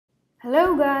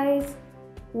Hello guys!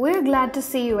 We're glad to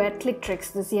see you at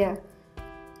ClickTricks this year.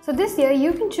 So this year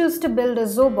you can choose to build a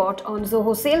Zobot on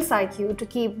Zoho SalesIQ to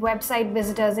keep website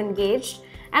visitors engaged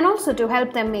and also to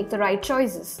help them make the right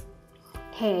choices.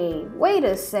 Hey, wait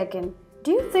a second.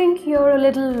 Do you think you're a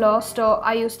little lost or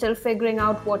are you still figuring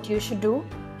out what you should do?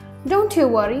 Don't you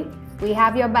worry, we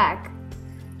have your back.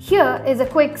 Here is a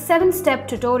quick 7-step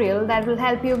tutorial that will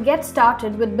help you get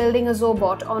started with building a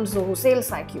Zobot on Zoho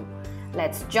SalesIQ.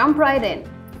 Let's jump right in.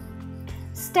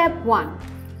 Step 1.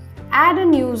 Add a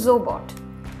new Zobot.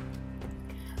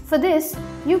 For this,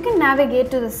 you can navigate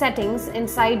to the settings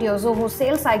inside your Zoho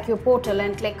SalesIQ portal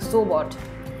and click Zobot.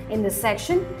 In this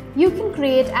section, you can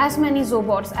create as many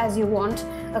Zobots as you want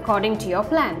according to your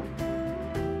plan.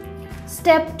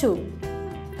 Step 2.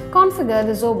 Configure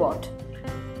the Zobot.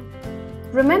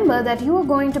 Remember that you are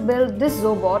going to build this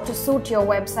Zobot to suit your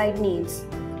website needs.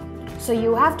 So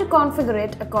you have to configure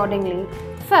it accordingly.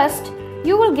 First,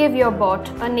 you will give your bot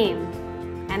a name,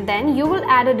 and then you will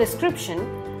add a description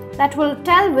that will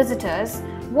tell visitors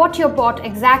what your bot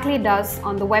exactly does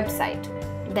on the website.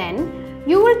 Then,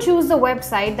 you will choose the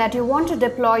website that you want to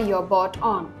deploy your bot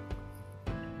on.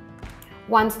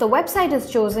 Once the website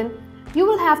is chosen, you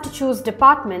will have to choose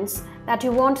departments that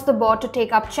you want the bot to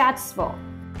take up chats for.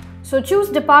 So choose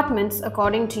departments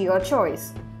according to your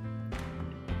choice.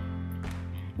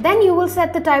 Then you will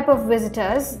set the type of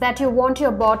visitors that you want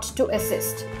your bot to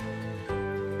assist.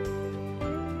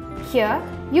 Here,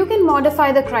 you can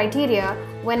modify the criteria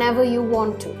whenever you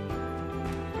want to.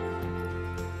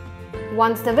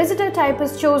 Once the visitor type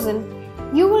is chosen,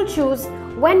 you will choose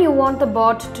when you want the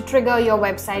bot to trigger your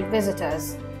website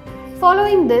visitors.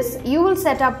 Following this, you will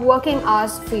set up working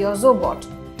hours for your Zobot.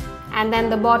 And then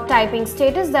the bot typing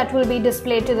status that will be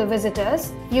displayed to the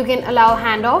visitors. You can allow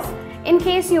handoff in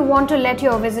case you want to let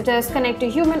your visitors connect to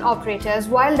human operators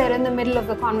while they're in the middle of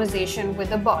the conversation with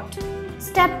the bot.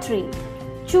 Step 3.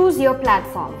 Choose your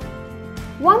platform.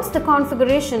 Once the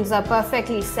configurations are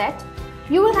perfectly set,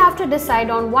 you will have to decide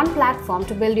on one platform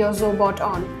to build your Zobot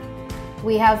on.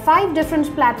 We have 5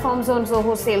 different platforms on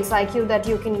Zoho SalesIQ that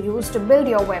you can use to build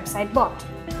your website bot.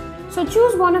 So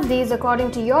choose one of these according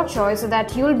to your choice so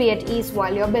that you'll be at ease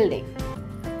while you're building.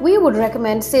 We would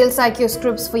recommend SalesIQ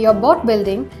scripts for your bot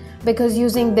building because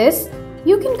using this,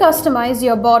 you can customize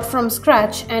your bot from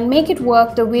scratch and make it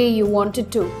work the way you want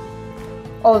it to.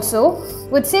 Also,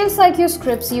 with SalesIQ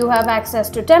scripts, you have access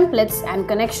to templates and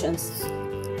connections.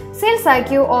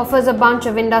 SalesIQ offers a bunch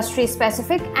of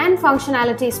industry-specific and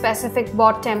functionality-specific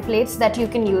bot templates that you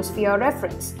can use for your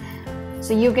reference.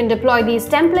 So you can deploy these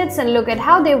templates and look at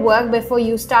how they work before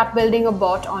you start building a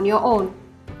bot on your own.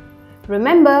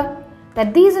 Remember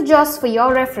that these are just for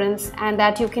your reference and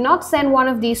that you cannot send one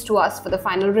of these to us for the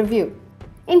final review.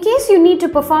 In case you need to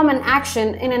perform an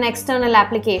action in an external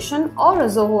application or a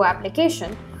Zoho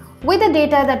application with the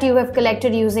data that you have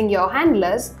collected using your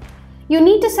handlers, you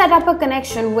need to set up a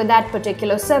connection with that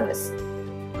particular service.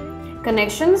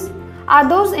 Connections are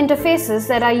those interfaces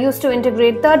that are used to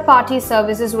integrate third-party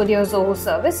services with your Zoho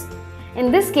service. In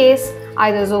this case,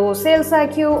 either Zoho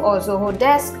SalesIQ or Zoho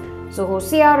Desk, Zoho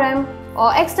CRM,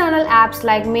 or external apps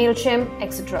like MailChimp,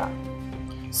 etc.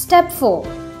 Step 4.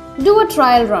 Do a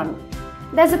trial run.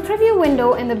 There's a preview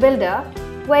window in the builder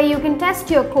where you can test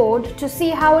your code to see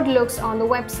how it looks on the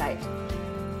website.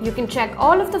 You can check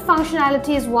all of the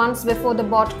functionalities once before the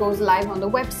bot goes live on the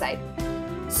website.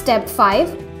 Step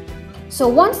 5. So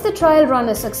once the trial run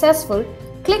is successful,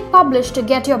 click Publish to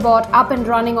get your bot up and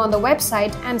running on the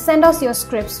website and send us your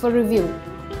scripts for review.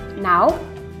 Now,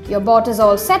 your bot is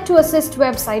all set to assist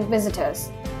website visitors.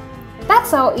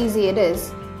 That's how easy it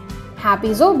is. Happy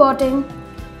Zobotting!